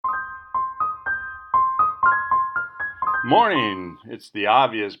Morning, it's the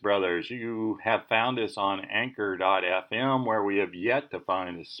Obvious Brothers. You have found us on Anchor.fm, where we have yet to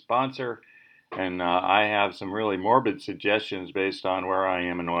find a sponsor. And I have some really morbid suggestions based on where I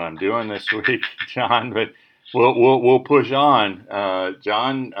am and what I'm doing this week, John. But we'll push on.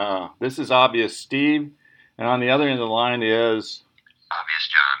 John, this is Obvious Steve, and on the other end of the line is Obvious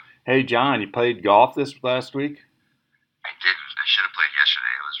John. Hey, John. You played golf this last week? I didn't. I should have played yesterday.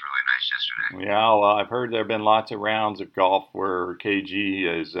 It was really nice yesterday. Yeah, well, I've heard there have been lots of rounds of golf where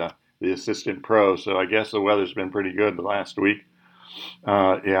KG is the assistant pro, so I guess the weather's been pretty good the last week.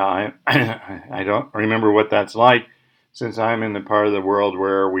 Yeah, I don't remember what that's like since I'm in the part of the world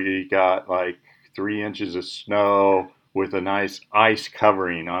where we got like 3 inches of snow with a nice ice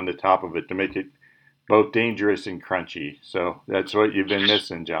covering on the top of it to make it both dangerous and crunchy. So that's what you've been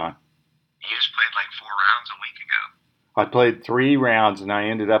missing, John. You just played like 4 rounds a week ago. I played 3 rounds and I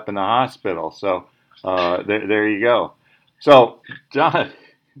ended up in the hospital. So there you go. So John,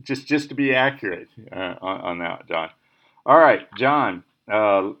 just to be accurate on that, John. All right, John.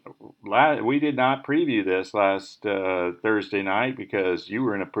 We did not preview this last Thursday night because you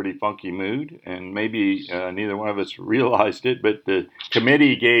were in a pretty funky mood, and maybe neither one of us realized it. But the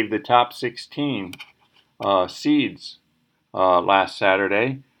committee gave the top 16 seeds last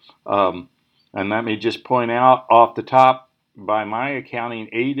Saturday. Um, and let me just point out off the top, by my accounting,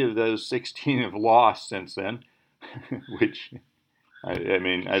 8 of those 16 have lost since then, which I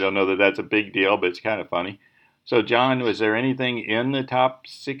mean, I don't know that that's a big deal, but it's kind of funny. So, John, was there anything in the top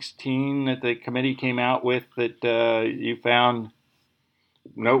 16 that the committee came out with that you found I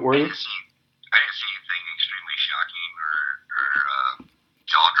noteworthy? didn't see. I didn't see anything extremely shocking or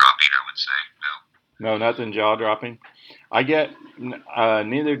jaw dropping. I would say no. No, nothing jaw dropping. I get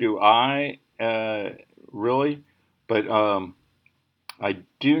neither do I really, but I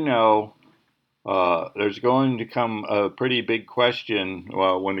do know there's going to come a pretty big question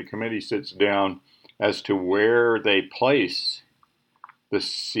when the committee sits down as to where they place the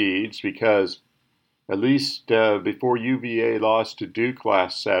seeds because at least before UVA lost to Duke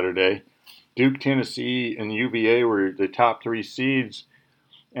last Saturday, Duke, Tennessee, and UVA were the top three seeds,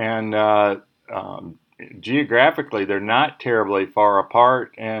 and geographically they're not terribly far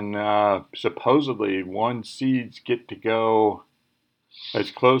apart, and supposedly one seeds get to go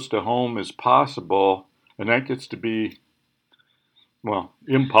as close to home as possible, and that gets to be well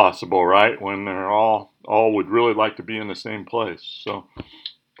impossible, right? When they're all would really like to be in the same place. So Yeah,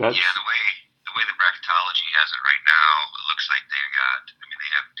 that's the way the bracketology has it right now, it looks like they've got. I mean,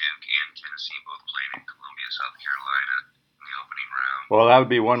 they have Duke and Tennessee both playing in Columbia, South Carolina, in the opening round. well, that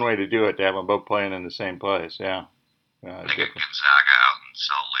would be one way to do it to have them both playing in the same place. Yeah, They got different. Gonzaga out in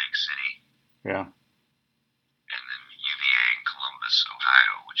Salt Lake City, Yeah. and then UVA in Columbus,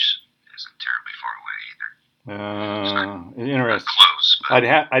 Ohio, which isn't terribly far away either. Not Interesting. close, but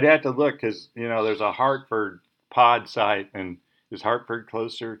I'd have to look because there's a Hartford pod site, and is Hartford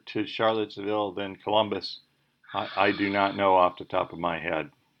closer to Charlottesville than Columbus? I do not know off the top of my head,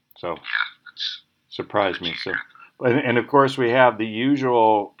 so yeah, that's surprise the me. So, geography. and of course we have the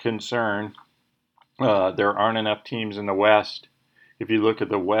usual concern. There aren't enough teams in the West. If you look at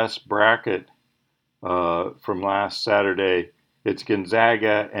the West bracket from last Saturday, it's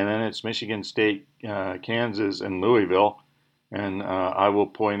Gonzaga, and then it's Michigan State, Kansas, and Louisville. And I will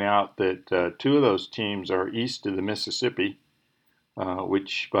point out that two of those teams are east of the Mississippi,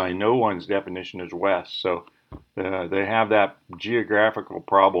 which by no one's definition is west. So they have that geographical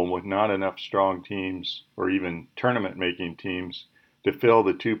problem with not enough strong teams or even tournament making teams to fill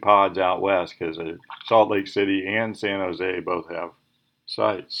the two pods out west because Salt Lake City and San Jose both have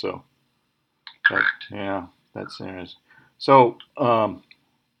sites. So that, Correct. yeah, that's interesting. So uh,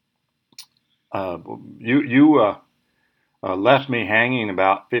 you left me hanging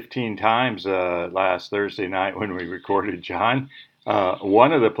about 15 times last Thursday night when we recorded, John.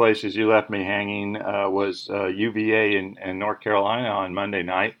 One of the places you left me hanging was UVA in North Carolina on Monday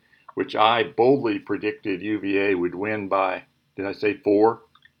night, which I boldly predicted UVA would win by, did I say four?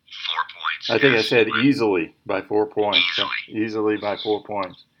 4 points, I think I yes. said easily by 4 points. So Easily. easily by 4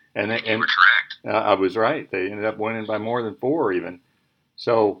 points. And you were correct. I was right. They ended up winning by more than four even.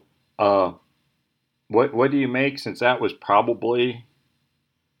 So uh, what do you make since that was probably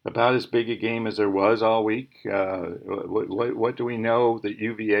about as big a game as there was all week? What do we know that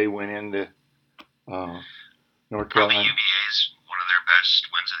UVA went into uh, North Probably Carolina? UVA's one of their best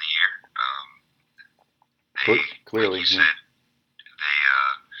wins of the year. They, like Clearly, you yeah. said,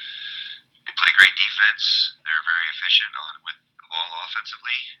 they play great defense. They're very efficient with the ball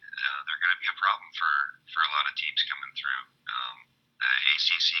offensively. They're going to be a problem for a lot of teams coming through. The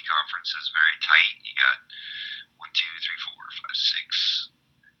ACC conference is very tight. You got 1, 2, 3, 4, 5, 6,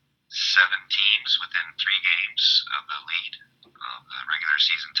 7 teams within 3 games of the lead of the regular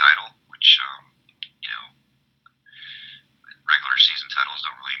season title, which regular season titles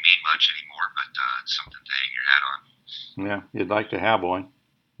don't really mean much anymore, but it's something to hang your hat on. Yeah, you'd like to have one.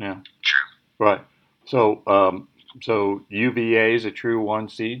 Yeah. True. Right. So, so UVA is a true 1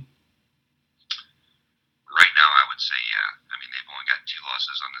 seed? Right now, I would say, yeah. I mean, they've only got 2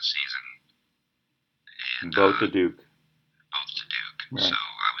 losses on the season. And, both to Duke. Both to Duke. Right. So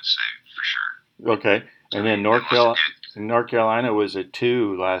I would say for sure. Okay. And then North Carolina was a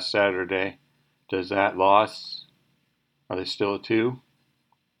 2 last Saturday. Does that loss, are they still a 2?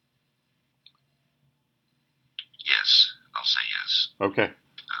 Yes, I'll say yes. Okay.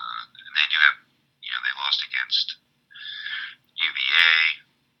 They do have, they lost against UVA.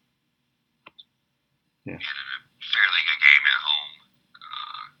 Yeah. In a fairly good game at home.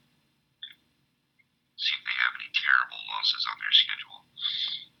 See if they have any terrible losses on their schedule.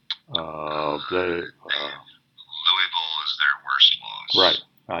 Louisville is their worst loss. Right.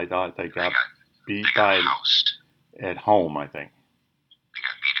 I thought they got beat by housed at home, I think. They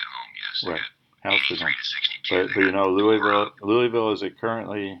got beat at home, yes. Right. Housed at home. But Louisville is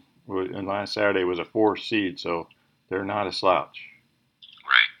currently, and last Saturday was a 4 seed, so they're not a slouch.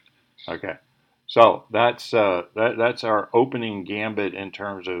 Right. Okay. So that's our opening gambit in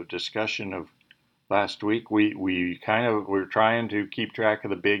terms of discussion of last week. We're trying to keep track of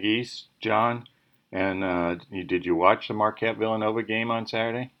the Big East, John. And did you watch the Marquette Villanova game on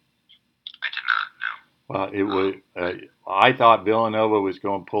Saturday? I did not. No. Well, it was. I thought Villanova was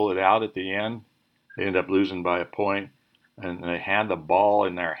going to pull it out at the end. They ended up losing by a point, and they had the ball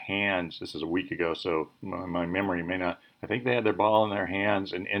in their hands. This is a week ago, so my memory may not. I think they had their ball in their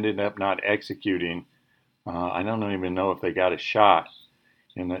hands and ended up not executing. I don't even know if they got a shot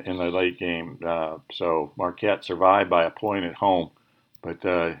in the late game. So Marquette survived by a point at home, but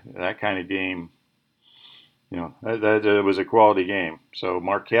that kind of game, that was a quality game. So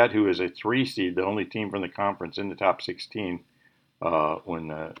Marquette, who is a 3 seed, the only team from the conference in the top 16, when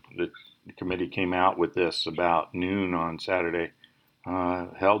the committee came out with this about noon on Saturday,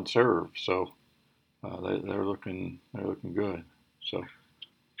 held serve. So they're looking good. So.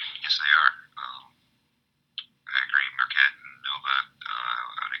 Yes, they are. I agree. Marquette and Nova.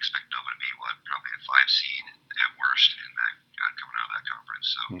 I would expect Nova to be probably a 5 seed at worst in that coming out of that conference.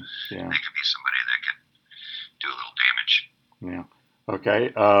 So they could be somebody that could do a little damage. Yeah. Okay.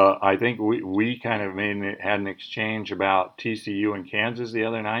 I think we kind of had an exchange about TCU and Kansas the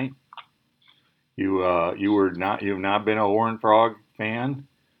other night. You've not been a Horned Frog fan.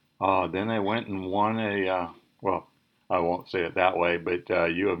 Then they went and won well, I won't say it that way, but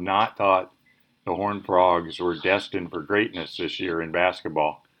you have not thought the Horned Frogs were destined for greatness this year in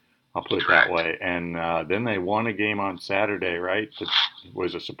basketball. I'll put it that way. And then they won a game on Saturday, right? That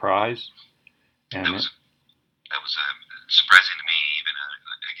was a surprise. And that was surprising to me, even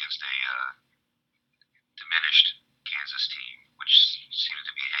against a diminished Kansas team, which seems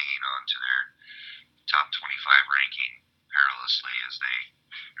to be hanging on to their top 25 ranking perilously as they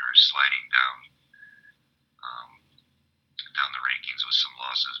are sliding down the rankings with some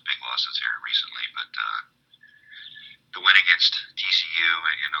big losses here recently. But the win against TCU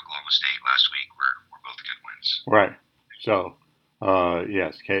and Oklahoma State last week were both good wins. Right. So,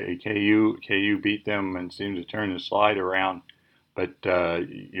 yes, KU beat them and seemed to turn the slide around. But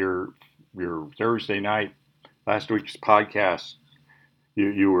your Thursday night, last week's podcast,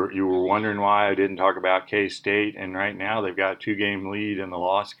 you were wondering why I didn't talk about K-State, and right now they've got a 2-game lead in the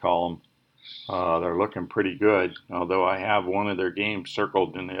loss column. They're looking pretty good, although I have one of their games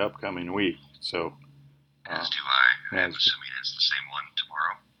circled in the upcoming week. So, as do I. I'm assuming it's the same one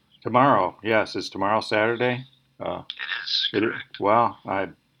tomorrow. Tomorrow, yes. Is tomorrow Saturday? It is. Well,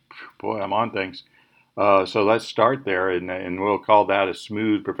 I'm on things. So let's start there, and we'll call that a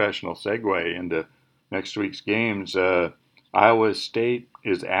smooth professional segue into next week's games. Iowa State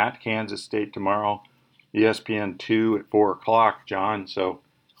is at Kansas State tomorrow. ESPN 2 at 4 o'clock, John. So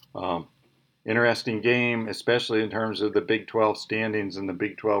interesting game, especially in terms of the Big 12 standings and the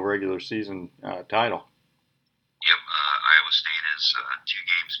Big 12 regular season title. Yep, Iowa State is 2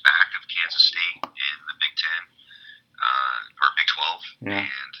 games back of Kansas State in the Big 10, or Big 12. Yeah.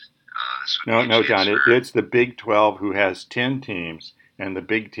 And no, John. It's the Big 12 who has 10 teams, and the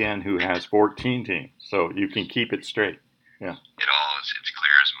Big 10 who has 14 teams. So you can keep it straight. Yeah. It's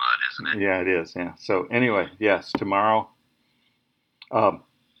clear as mud, isn't it? Yeah, it is. Yeah. So anyway, yes, tomorrow.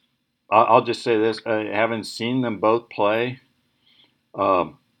 I'll just say this: having seen them both play,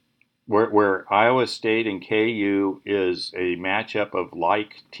 where Iowa State and KU is a matchup of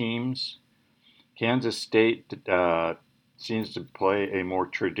like teams. Kansas State seems to play a more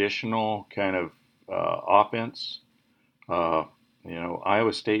traditional kind of offense. Uh,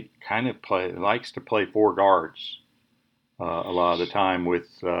 Iowa State kind of likes to play four guards a lot of the time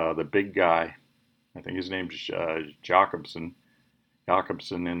with the big guy. I think his name's Jacobson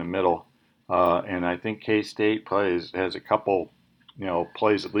in the middle. And I think K State has a couple,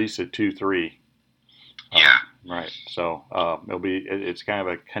 plays at least a 2-3. Yeah. Right. So it's kind of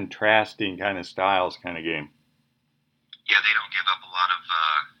a contrasting kind of styles kind of game. Yeah, they don't give up a lot of,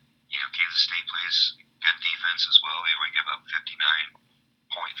 Kansas State plays good defense as well. They only give up 59.5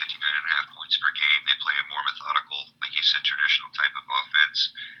 points per game. They play a more methodical, like you said, traditional type of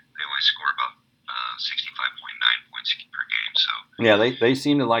offense. They only score about 65.9 points per game. So yeah, they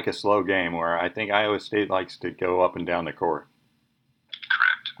seem to like a slow game where I think Iowa State likes to go up and down the court.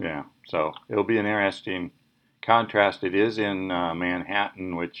 Correct. Yeah, so it'll be an interesting contrast. It is in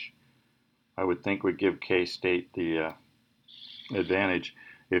Manhattan, which I would think would give K State the advantage.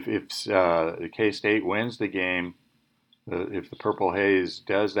 If K State wins the game, if the Purple Haze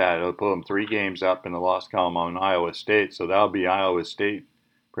does that, it'll put them 3 games up in the loss column on Iowa State. So that'll be Iowa State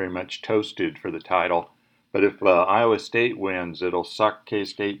pretty much toasted for the title. But if Iowa State wins, it'll suck K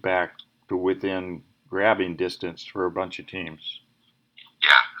State back to within grabbing distance for a bunch of teams.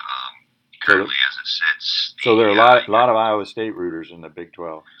 Yeah. Currently, as it sits, so there are a lot of Iowa State rooters in the Big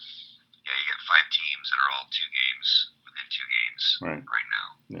 12. Yeah, you got 5 teams that are all 2 games within 2 games right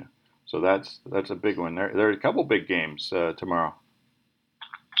now. Yeah. So that's a big one. There are a couple big games tomorrow.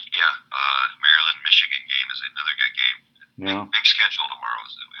 Yeah, Maryland Michigan game is another good game. Yeah. Big schedule tomorrow.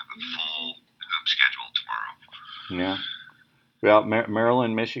 So we have a full hoop schedule tomorrow. Yeah. Well,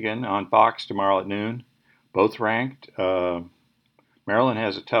 Maryland Michigan on Fox tomorrow at noon. Both ranked. Maryland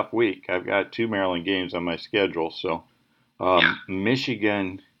has a tough week. I've got 2 Maryland games on my schedule. So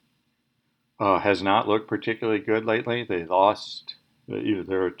Michigan has not looked particularly good lately. They lost.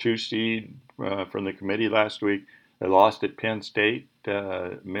 They're a 2 seed from the committee last week. They lost at Penn State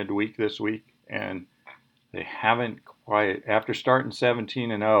midweek this week, and they haven't quite. After starting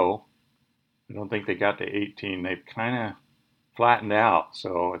 17-0, I don't think they got to 18. They've kind of flattened out,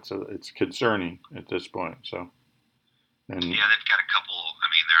 so it's concerning at this point. So. And yeah, they've got a couple. I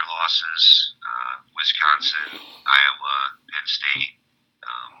mean, their losses: Wisconsin, Iowa, Penn State.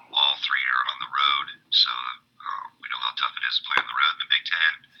 All 3 are on the road, so we know how tough it is to play on the road in the Big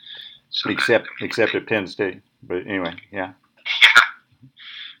Ten. So except at Penn State, but anyway, yeah. Yeah,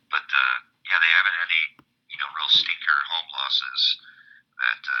 but they haven't had any real stinker home losses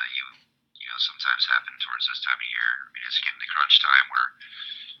that sometimes happen towards this time of year. I mean, it's getting to crunch time where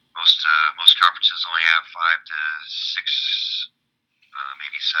most conferences only have 5 to 6,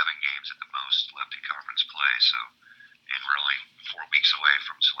 maybe 7 games at the most left in conference play. So, and we're only 4 weeks away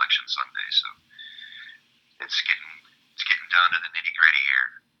from Selection Sunday. So it's getting down to the nitty gritty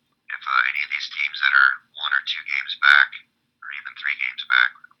here. If any of these teams that are 1 or 2 games back, or even 3 games back,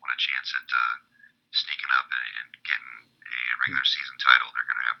 want a chance at sneaking up and getting a regular season title, they're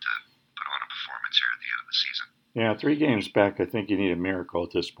going to have to put on a performance here at the end of the season. Yeah, 3 games back, I think you need a miracle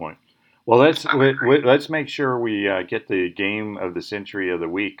at this point. Well, let's make sure we get the game of the century of the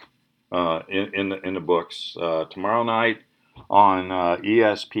week in the books tomorrow night on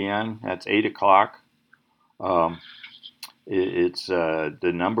ESPN. That's 8:00. It's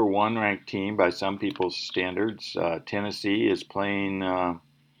the number 1 ranked team by some people's standards. Tennessee is playing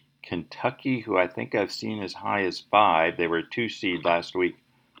Kentucky, who I think I've seen as high as 5. They were a 2 seed last week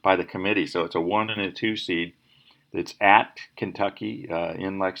by the committee, so it's a 1 and a 2 seed. It's at Kentucky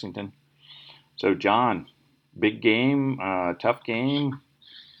in Lexington. So, John, big game, tough game.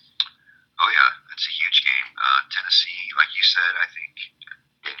 Oh yeah, it's a huge game. Tennessee, like you said, I think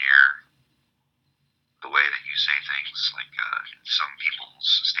in the way that you say things, like some people's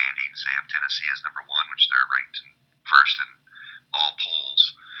standings, they have Tennessee as number 1, which they're ranked first in all polls.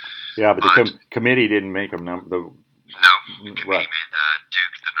 Yeah, but the committee didn't make them number. No, the committee made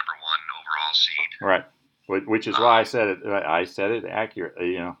Duke the number 1 overall seed. Right. Which is why I said it. I said it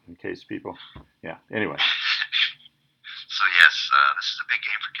accurately, in case people. Yeah. Anyway. So yes, this is a big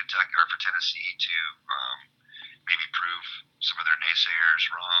game for Kentucky or for Tennessee to maybe prove some of their naysayers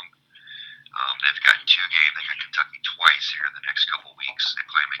wrong. They've got 2 games. They got Kentucky twice here in the next couple weeks. They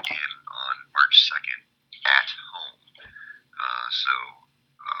play them again on March 2nd at home. So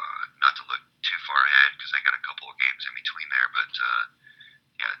not to look too far ahead because they got a couple of games in between there, but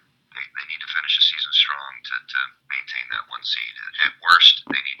yeah. They need to finish the season strong to maintain that 1 seed. At worst,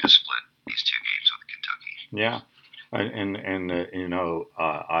 they need to split these 2 games with Kentucky. Yeah, and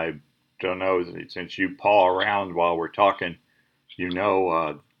don't know, since you paw around while we're talking, they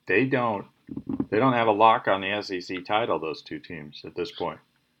don't have a lock on the SEC title. Those two teams at this point.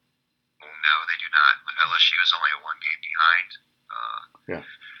 No, they do not. But LSU is only a 1 game behind. Yeah.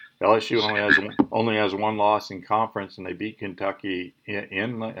 LSU only has one loss in conference, and they beat Kentucky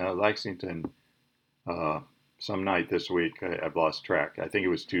in Lexington some night this week. I've lost track. I think it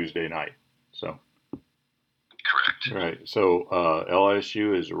was Tuesday night. So correct. Right. So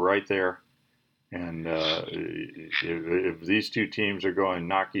LSU is right there, and if these two teams are going to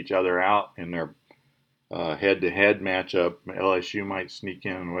knock each other out in their head-to-head matchup, LSU might sneak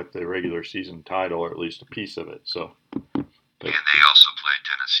in with the regular season title, or at least a piece of it. So. And they also play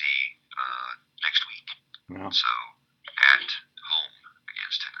Tennessee next week. Yeah. So at home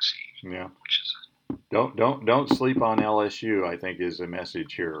against Tennessee. Yeah. Which is don't sleep on LSU, I think, is the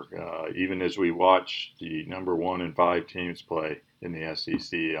message here. Even as we watch the number 1 and 5 teams play in the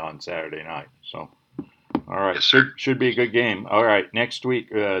SEC on Saturday night. So, all right, yes, should be a good game. All right, next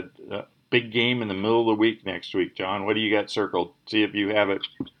week, big game in the middle of the week next week, John. What do you got circled? See if you have it.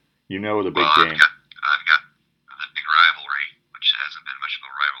 You know the big game. I've got the big rivalry, which hasn't been much of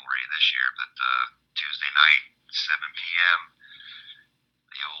a rivalry this year, but Tuesday night, 7 p.m.,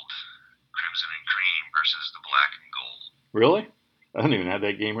 the old Crimson and Cream versus the Black and Gold. Really? I don't even have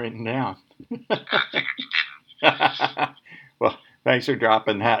that game written down. I figured you didn't. Well, thanks for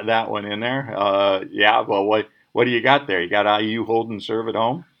dropping that one in there. Yeah, well, what do you got there? You got IU holding serve at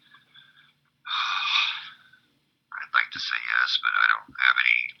home? I'd like to say yes, but I don't have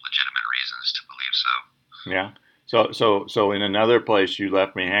any legitimate reasons to believe so. Yeah. So in another place you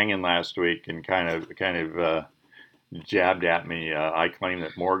left me hanging last week and kind of jabbed at me. I claimed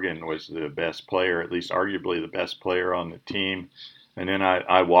that Morgan was the best player, at least arguably the best player on the team. And then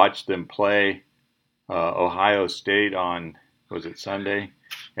I watched them play Ohio State on, was it Sunday?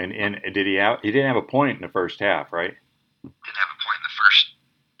 And he didn't have a point in the first half, right? Didn't have a point in the first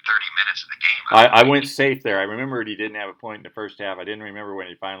 30 minutes of the game. I went safe there. I remembered he didn't have a point in the first half. I didn't remember when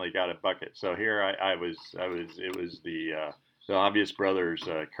he finally got a bucket. So here it was the obvious brothers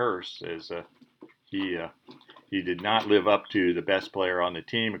curse, as he did not live up to the best player on the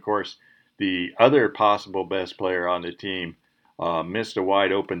team. Of course, the other possible best player on the team missed a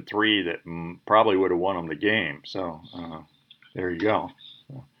wide open three that probably would have won him the game. So there you go.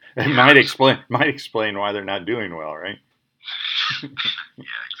 It might explain why they're not doing well, right? Yeah,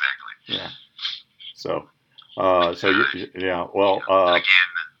 exactly. Yeah. So yeah. Well, again,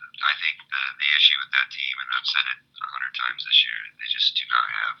 I think the issue with that team, and I've said it 100 times this year, they just do not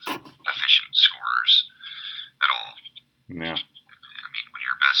have efficient scorers at all. Yeah. I mean,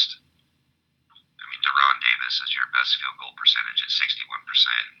 Deron Davis is your best field goal percentage at 61%.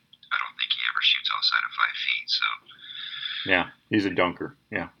 I don't think he ever shoots outside of 5 feet. So. Yeah, he's a dunker.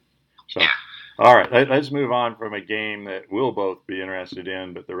 Yeah. So. Yeah. All right, let's move on from a game that we'll both be interested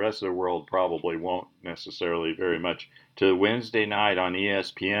in, but the rest of the world probably won't necessarily very much, to Wednesday night on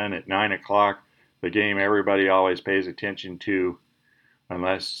ESPN at 9 o'clock, the game everybody always pays attention to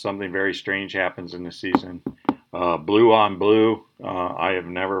unless something very strange happens in the season. Blue on blue. I have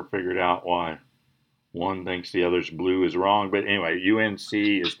never figured out why one thinks the other's blue is wrong. But anyway, UNC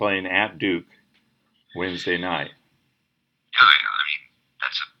is playing at Duke Wednesday night. Yeah, I mean,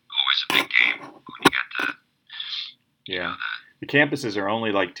 that's always a big game when you got Yeah. The campuses are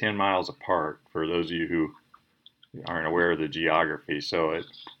only like 10 miles apart for those of you who aren't aware of the geography. So it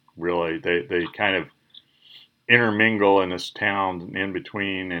really, they kind of intermingle in this town in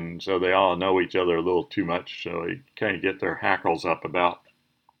between, and so they all know each other a little too much. So they kind of get their hackles up about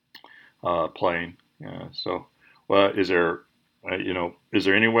playing. So, well, is there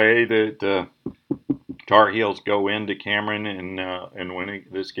any way that Tar Heels go into Cameron and winning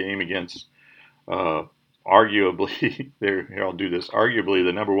this game against arguably, I'll do this, arguably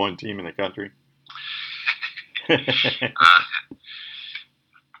the number 1 team in the country? I mean,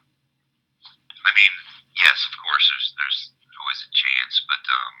 yes, of course, there's always a chance, but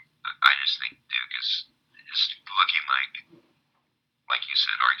I just think Duke is looking like you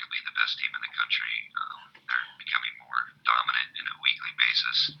said, arguably the best team in the country. They're becoming more dominant in a weekly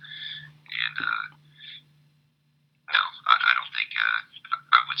basis, and no, I don't think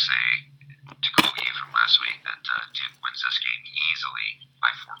I would say, to quote you from last week, that Duke wins this game easily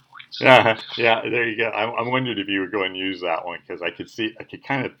by 4 points. Yeah, there you go. I wondered if you were going to use that one because I could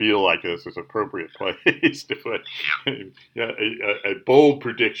kind of feel like this was appropriate place to put a bold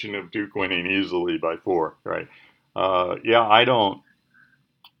prediction of Duke winning easily by 4, right? I don't.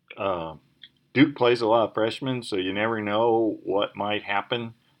 Duke plays a lot of freshmen, so you never know what might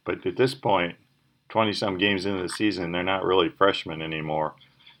happen. But at this point, 20-some games into the season, they're not really freshmen anymore.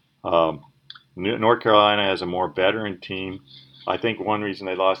 North Carolina has a more veteran team. I think one reason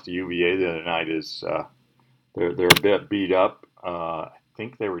they lost to UVA the other night is they're a bit beat up. I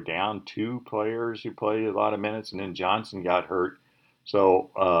think they were down two players who played a lot of minutes, and then Johnson got hurt. So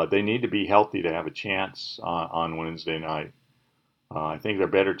they need to be healthy to have a chance on Wednesday night. I think their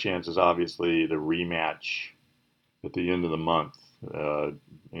better chance is obviously the rematch at the end of the month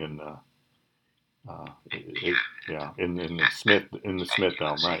in yeah in the Smith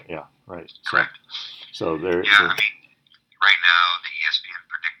Dome, right? Yeah, right. Correct. So they're Yeah, I mean, right now the ESPN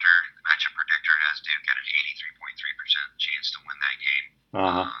predictor, the matchup predictor, has Duke at an 83.3% chance to win that game.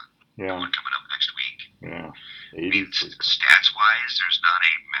 The yeah, one coming up next week. yeah, I mean, stats wise, there's not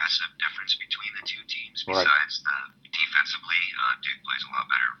a massive difference between the two teams. Besides the defensively, Duke plays a lot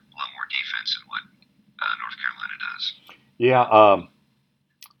better, a lot more defense than what North Carolina does. Yeah,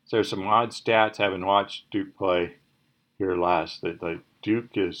 so there's some odd stats having watched Duke play here last. That like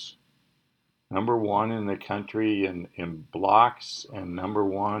Duke is number one in the country in blocks and number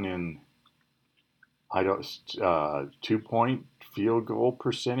one in 2-point field goal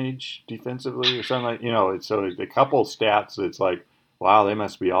percentage defensively or something like It's so a couple stats. It's like wow, they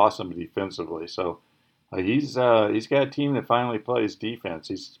must be awesome defensively. So he's got a team that finally plays defense.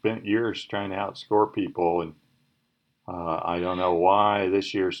 He's spent years trying to outscore people, and I don't know why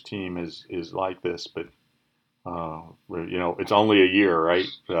this year's team is like this, but it's only a year, right?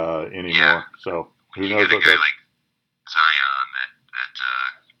 Anymore. Yeah. So who knows what that. Like Zion that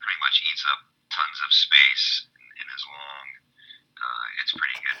pretty much eats up tons of space in his long. It's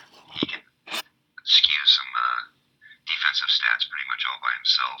pretty good. He can skew some defensive stats pretty much all by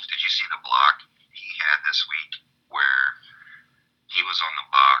himself. Did you see the block he had this week where he was on the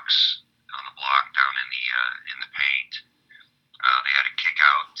block down in the paint? They had a kick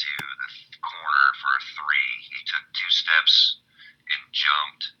out to the corner for a three. He took 2 steps and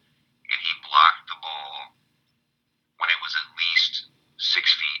jumped, and he blocked the ball when it was at least 6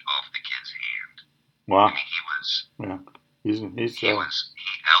 feet off the kid's hand. Wow! I mean, he was. Yeah. He elevated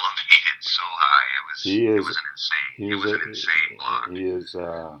so high. It was an insane block. He is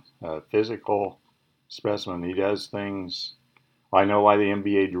a physical specimen. He does things. I know why the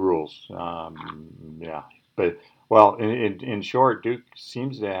NBA rules. Yeah, but well, in short, Duke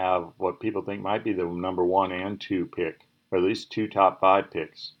seems to have what people think might be the number 1 and 2 pick, or at least 2 top 5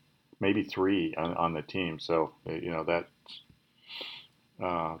 picks, maybe 3 on the team. So that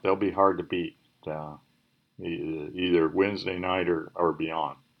they'll be hard to beat either Wednesday night or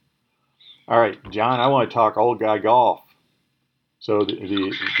beyond. All right, John, I want to talk old guy golf. So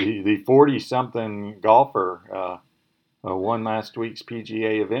the 40-something golfer won last week's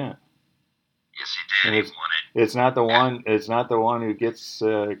PGA event. Yes, he did. He won it. It's not the one. It's not the one who gets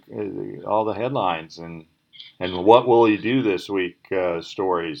all the headlines and what will he do this week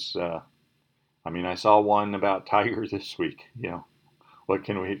stories. I mean, I saw one about Tiger this week. What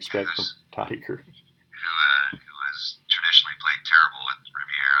can we expect from Tiger? Who has traditionally played terrible at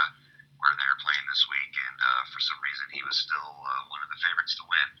Riviera, where they're playing this week, and for some reason he was still one of the favorites to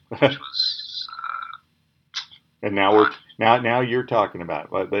win, which was. And now you're talking about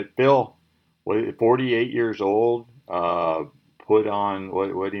it. But Phil, 48 years old, put on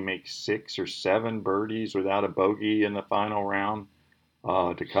what did he make 6 or 7 birdies without a bogey in the final round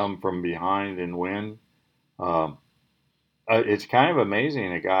to come from behind and win. It's kind of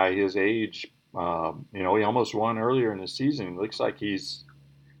amazing. A guy his age, he almost won earlier in the season. It looks like he's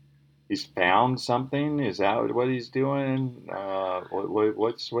found something. Is that what he's doing?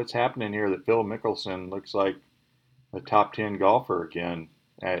 What's happening here? That Phil Mickelson looks like a top 10 golfer again,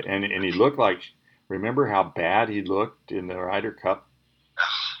 and he looked like. Remember how bad he looked in the Ryder Cup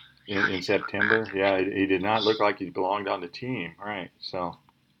in September? Yeah, he did not look like he belonged on the team, right? So.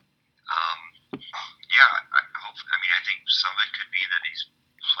 Yeah, I think some of it could be that he's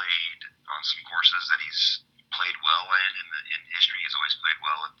played on some courses that he's played well in history. He's always played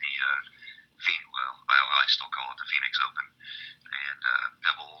well at the I still call it the Phoenix Open and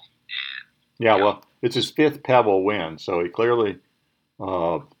Pebble. Yeah, well, it's his 5th Pebble win, so he clearly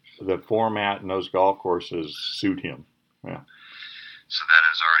the format and those golf courses suit him. Yeah. So that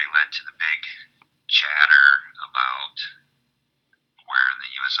has already led to the big chatter about where the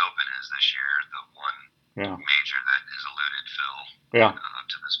U.S. Open is this year, the one major that has eluded Phil up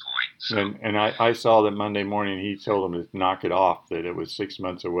to this point. So. And I saw that Monday morning he told him to knock it off, that it was 6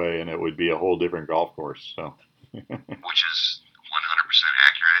 months away and it would be a whole different golf course. So. Which is 100%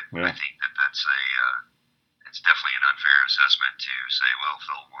 accurate. Yeah. I think that's it's definitely an unfair assessment to say, well,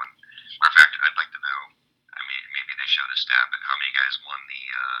 Phil won. Matter of fact, I'd like to know. I mean, maybe they showed a stat, but how many guys won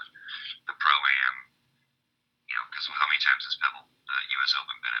the pro-am? Because Because how many times has Pebble, the U.S.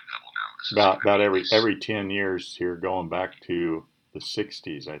 Open, been at Pebble now? This is About every 10 years here, going back to the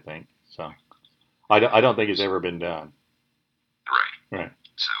 60s, I think. So I don't think it's ever been done. Right. Right.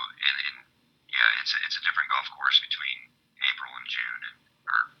 So and yeah, it's a different golf course between April and June,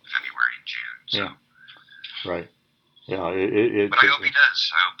 or February and June. So. Yeah. Right. Yeah. But I hope he does.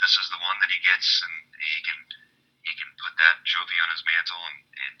 I hope this is the one that he gets, and he can put that trophy on his mantle and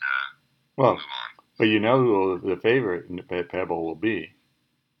well, move on. but you know who the favorite in Pebble will be.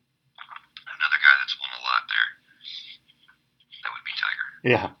 Another guy that's won a lot there. That would be Tiger.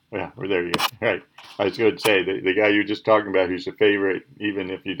 Yeah. Well, there you go. Right. I was going to say the guy you're just talking about, who's a favorite,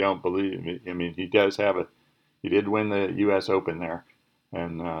 even if you don't believe me. I mean, he did win the U.S. Open there,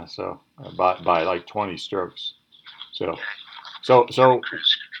 and by like 20 strokes. So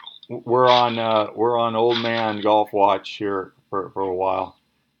we're on old man golf watch here for a while,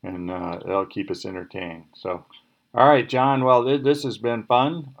 and that'll keep us entertained. So, all right, John. Well, this has been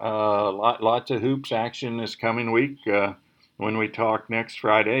fun. Lots of hoops action this coming week. When we talk next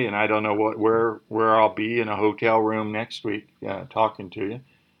Friday, and I don't know where I'll be in a hotel room next week talking to you.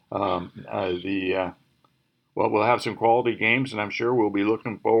 Well, we'll have some quality games, and I'm sure we'll be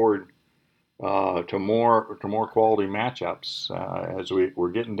looking forward to more quality matchups as we're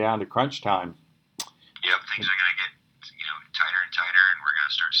getting down to crunch time. Yep, things are going to get tighter and tighter, and we're going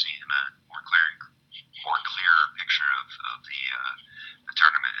to start seeing a more clearer picture of the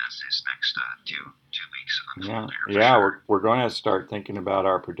tournament as these next two weeks unfold. Yeah, sure. we're going to start thinking about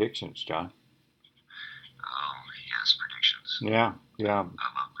our predictions, John. Oh yes, predictions. Yeah. I love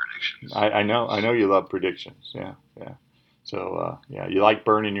predictions. I know you love predictions. Yeah. So you like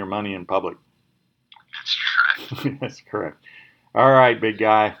burning your money in public. That's correct. That's correct. All right, big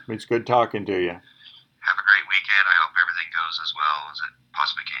guy. It's good talking to you. Have a great weekend. I hope everything goes as well as it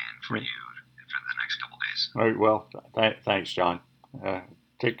possibly can for you for the next couple days. All right. Well, thanks, John.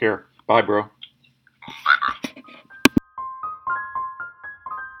 Take care. Bye, bro.